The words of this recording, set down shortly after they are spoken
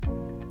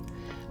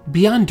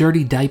Beyond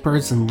dirty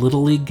diapers and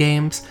Little League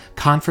games,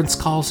 conference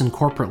calls and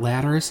corporate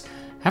ladders,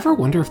 ever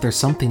wonder if there's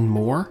something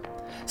more?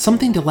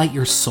 Something to light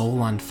your soul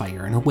on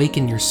fire and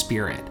awaken your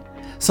spirit.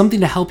 Something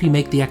to help you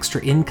make the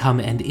extra income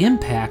and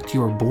impact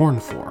you were born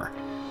for.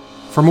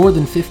 For more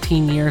than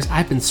 15 years,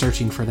 I've been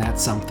searching for that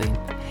something.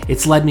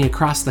 It's led me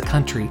across the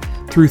country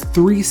through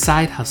 3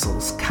 side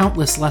hustles,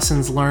 countless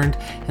lessons learned,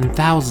 and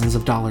thousands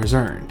of dollars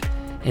earned.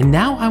 And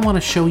now I want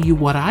to show you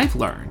what I've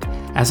learned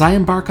as I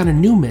embark on a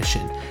new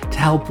mission to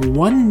help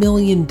 1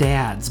 million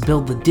dads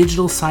build the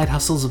digital side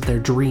hustles of their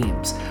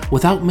dreams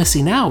without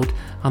missing out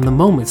on the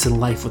moments in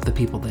life with the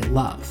people they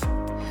love.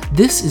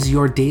 This is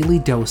your daily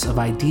dose of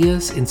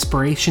ideas,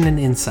 inspiration, and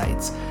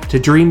insights to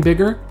dream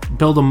bigger,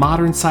 build a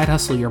modern side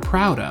hustle you're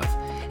proud of,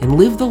 and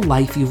live the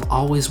life you've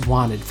always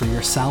wanted for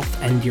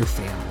yourself and your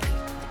family.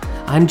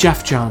 I'm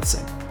Jeff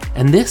Johnson,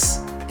 and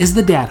this is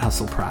the Dad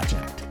Hustle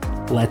Project.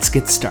 Let's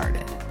get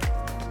started.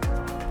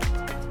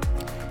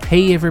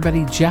 Hey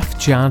everybody, Jeff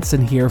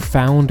Johnson here,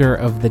 founder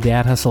of the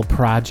Dad Hustle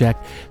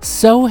Project.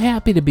 So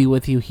happy to be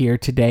with you here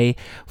today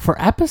for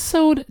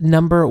episode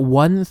number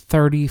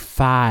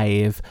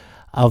 135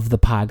 of the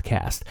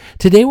podcast.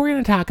 Today we're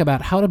going to talk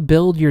about how to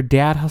build your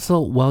dad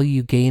hustle while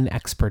you gain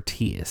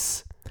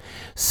expertise.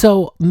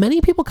 So many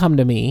people come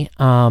to me,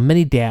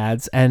 many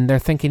dads, and they're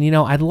thinking,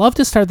 I'd love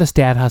to start this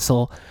dad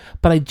hustle,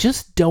 but I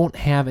just don't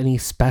have any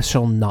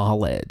special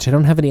knowledge. I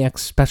don't have any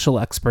special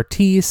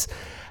expertise.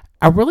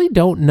 I really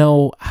don't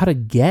know how to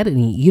get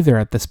any either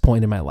at this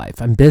point in my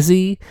life. I'm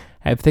busy.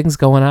 I have things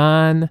going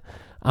on.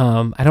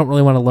 I don't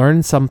really want to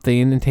learn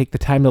something and take the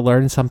time to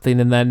learn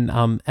something and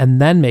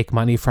then make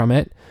money from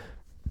it.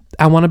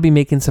 I want to be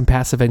making some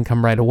passive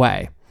income right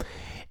away.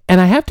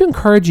 And I have to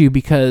encourage you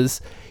because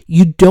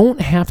you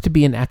don't have to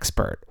be an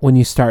expert when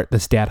you start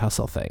this dad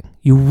hustle thing.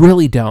 You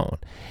really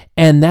don't.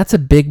 And that's a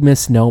big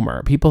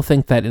misnomer. People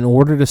think that in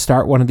order to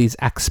start one of these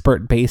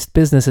expert-based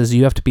businesses,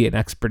 you have to be an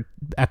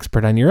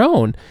expert on your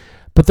own.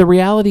 But the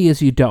reality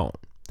is you don't.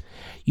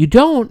 You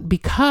don't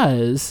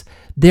because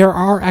there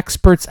are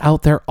experts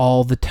out there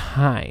all the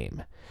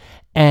time.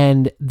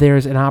 And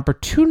there's an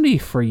opportunity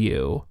for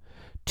you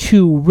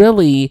to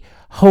really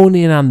hone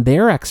in on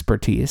their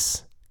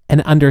expertise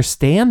and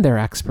understand their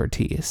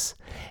expertise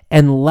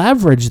and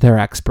leverage their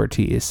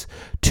expertise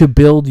to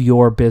build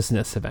your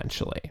business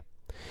eventually.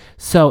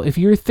 So if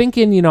you're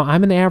thinking,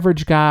 I'm an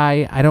average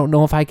guy, I don't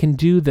know if I can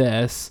do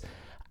this,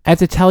 I have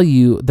to tell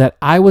you that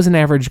I was an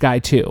average guy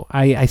too.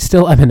 I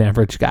still am an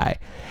average guy.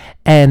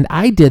 And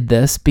I did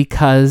this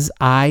because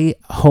I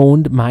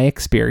honed my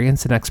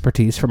experience and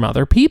expertise from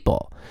other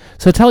people.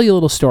 So I'll tell you a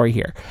little story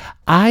here.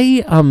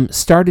 I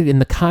started in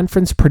the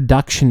conference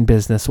production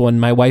business when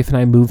my wife and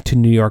I moved to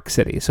New York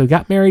City. So we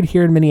got married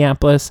here in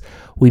Minneapolis.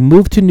 We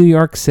moved to New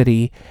York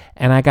City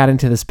and I got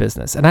into this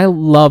business. And I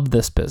loved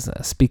this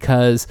business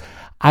because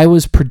I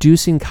was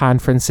producing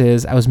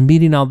conferences. I was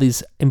meeting all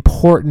these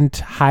important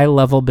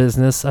high-level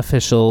business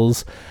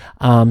officials,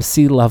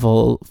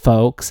 C-level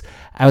folks.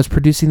 I was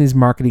producing these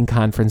marketing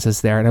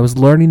conferences there, and I was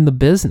learning the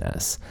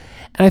business.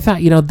 And I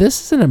thought,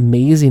 this is an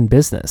amazing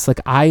business. Like,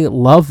 I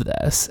love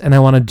this, and I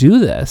want to do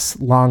this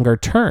longer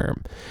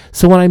term.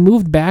 So when I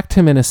moved back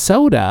to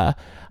Minnesota,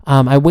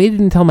 I waited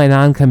until my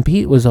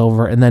non-compete was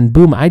over, and then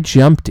boom, I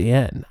jumped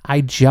in. I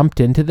jumped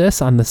into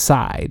this on the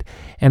side,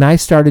 and I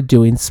started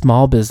doing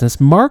small business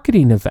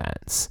marketing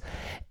events.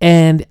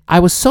 And I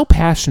was so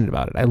passionate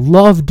about it. I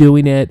loved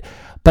doing it.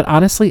 But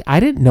honestly, I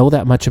didn't know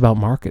that much about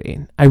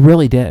marketing. I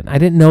really didn't. I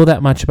didn't know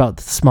that much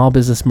about small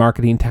business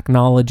marketing,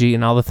 technology,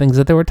 and all the things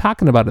that they were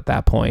talking about at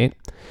that point.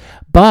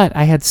 But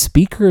I had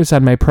speakers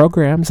on my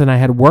programs, and I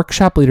had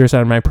workshop leaders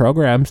on my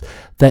programs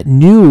that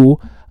knew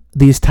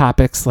these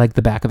topics like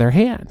the back of their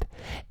hand.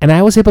 And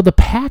I was able to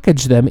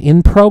package them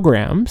in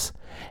programs,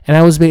 and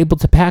I was able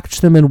to package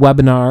them in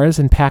webinars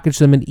and package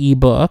them in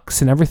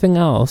ebooks and everything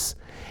else.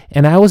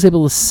 And I was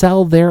able to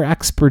sell their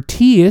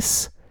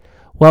expertise.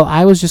 Well,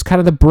 I was just kind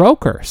of the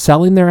broker,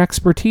 selling their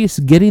expertise,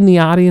 getting the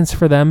audience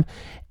for them,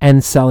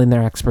 and selling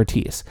their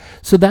expertise.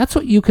 So that's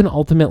what you can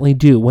ultimately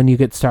do when you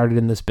get started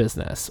in this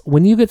business.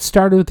 When you get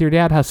started with your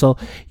dad hustle,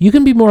 you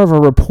can be more of a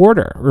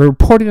reporter,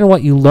 reporting on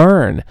what you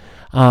learn,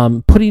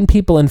 putting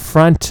people in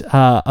front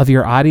of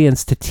your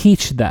audience to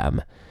teach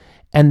them.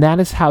 And that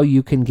is how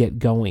you can get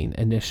going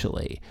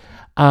initially.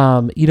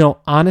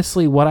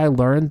 Honestly, what I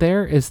learned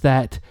there is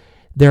that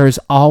there's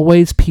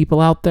always people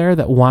out there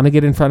that want to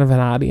get in front of an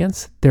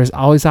audience. There's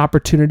always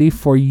opportunity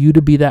for you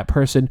to be that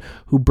person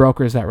who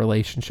brokers that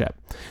relationship.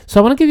 So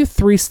I want to give you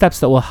 3 steps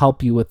that will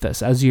help you with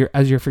this as you're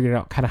figuring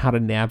out kind of how to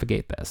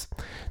navigate this.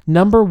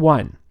 Number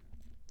 1,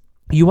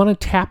 you want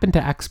to tap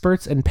into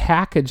experts and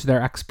package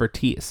their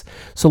expertise.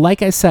 So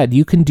like I said,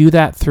 you can do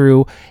that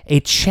through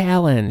a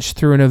challenge,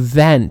 through an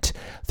event,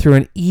 through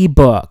an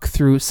ebook,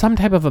 through some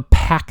type of a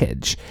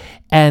package.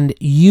 And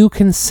you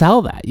can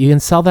sell that. You can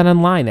sell that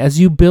online. As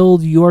you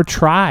build your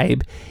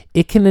tribe,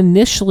 it can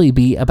initially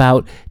be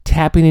about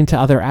tapping into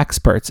other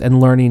experts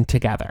and learning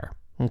together.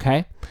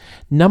 Okay.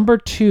 Number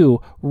 2,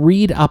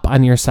 read up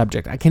on your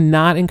subject. I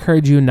cannot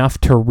encourage you enough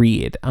to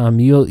read.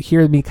 You'll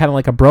hear me kind of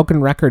like a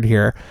broken record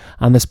here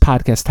on this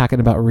podcast talking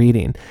about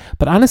reading.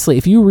 But honestly,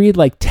 if you read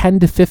like 10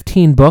 to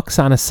 15 books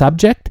on a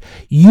subject,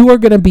 you are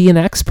going to be an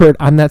expert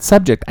on that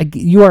subject.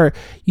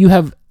 You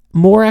have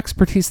more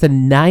expertise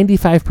than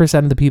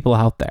 95% of the people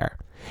out there.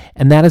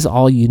 And that is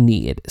all you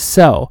need.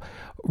 So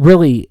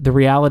really, the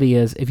reality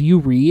is if you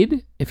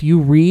read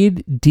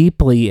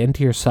deeply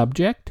into your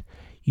subject,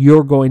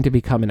 you're going to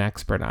become an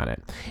expert on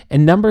it.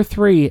 And number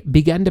 3,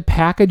 begin to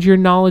package your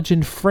knowledge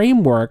in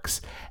frameworks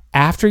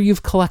after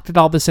you've collected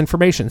all this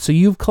information. So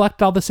you've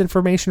collected all this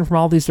information from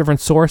all these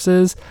different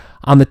sources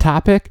on the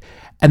topic,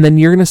 and then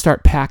you're going to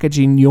start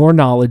packaging your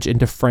knowledge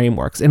into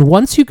frameworks. And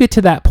once you get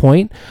to that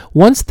point,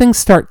 once things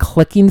start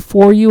clicking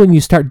for you and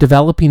you start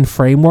developing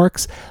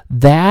frameworks,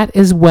 that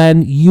is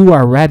when you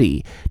are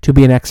ready to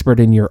be an expert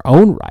in your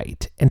own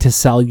right and to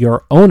sell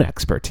your own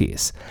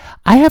expertise.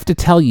 I have to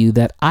tell you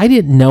that I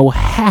didn't know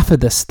half of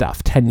this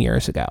stuff 10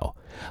 years ago.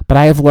 But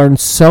I have learned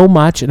so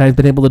much, and I've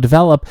been able to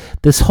develop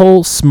this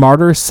whole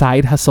Smarter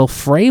Side Hustle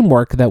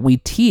framework that we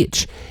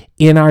teach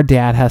in our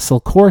Dad Hustle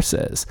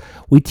courses.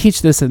 We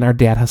teach this in our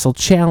Dad Hustle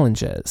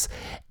challenges.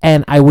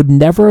 And I would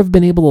never have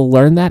been able to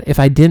learn that if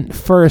I didn't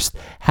first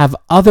have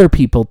other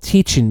people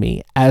teaching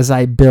me as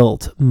I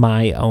built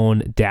my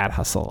own Dad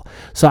Hustle.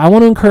 So I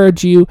want to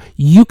encourage you,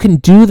 you can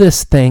do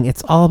this thing.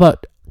 It's all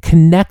about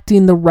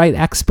connecting the right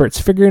experts,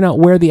 figuring out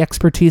where the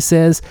expertise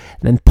is,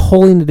 and then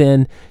pulling it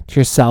in to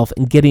yourself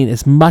and getting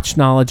as much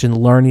knowledge and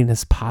learning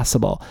as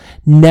possible.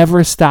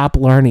 Never stop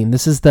learning.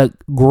 This is the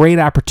great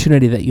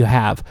opportunity that you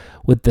have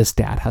with this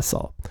Dad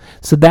Hustle.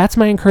 So that's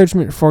my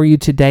encouragement for you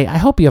today. I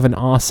hope you have an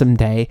awesome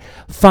day.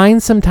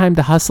 Find some time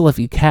to hustle if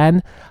you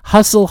can.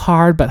 Hustle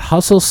hard, but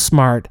hustle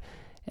smart,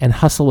 and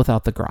hustle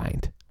without the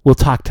grind. We'll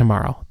talk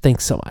tomorrow.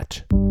 Thanks so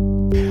much.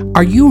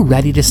 Are you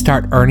ready to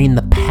start earning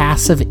the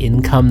passive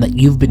income that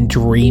you've been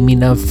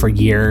dreaming of for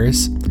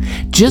years?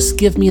 Just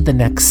give me the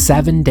next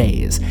 7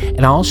 days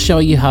and I'll show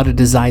you how to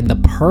design the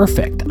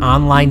perfect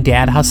online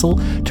dad hustle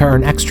to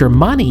earn extra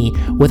money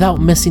without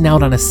missing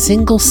out on a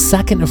single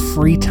second of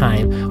free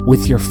time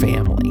with your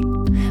family.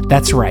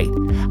 That's right.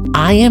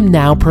 I am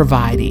now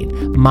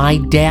providing my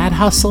Dad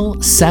Hustle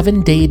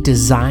 7-Day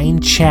Design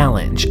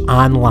Challenge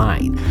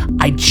online.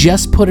 I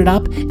just put it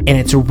up and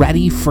it's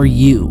ready for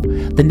you.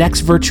 The next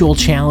virtual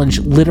challenge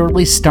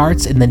literally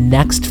starts in the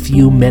next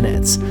few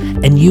minutes,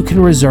 and you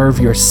can reserve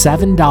your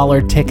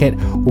 $7 ticket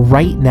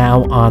right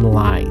now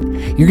online.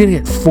 You're going to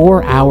get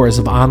 4 hours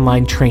of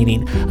online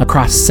training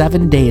across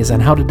 7 days on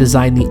how to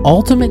design the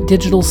ultimate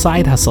digital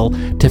side hustle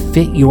to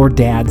fit your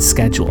dad's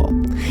schedule.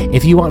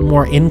 If you want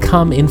more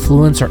income,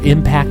 influence, or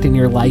impact in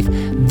your life,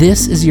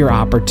 this is your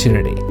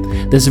opportunity.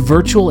 This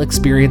virtual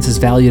experience is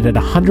valued at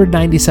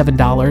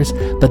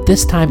 $197, but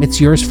this time it's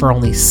yours for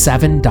only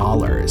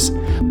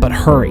 $7. But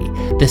hurry,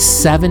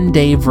 this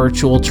 7-day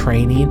virtual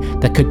training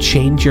that could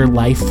change your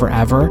life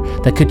forever,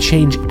 that could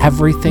change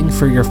everything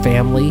for your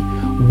family,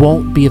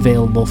 won't be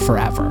available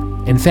forever.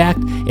 In fact,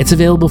 it's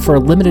available for a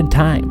limited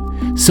time.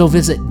 So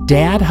visit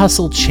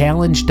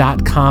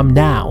dadhustlechallenege.com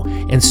now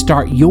and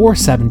start your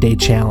 7-day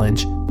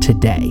challenge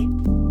today.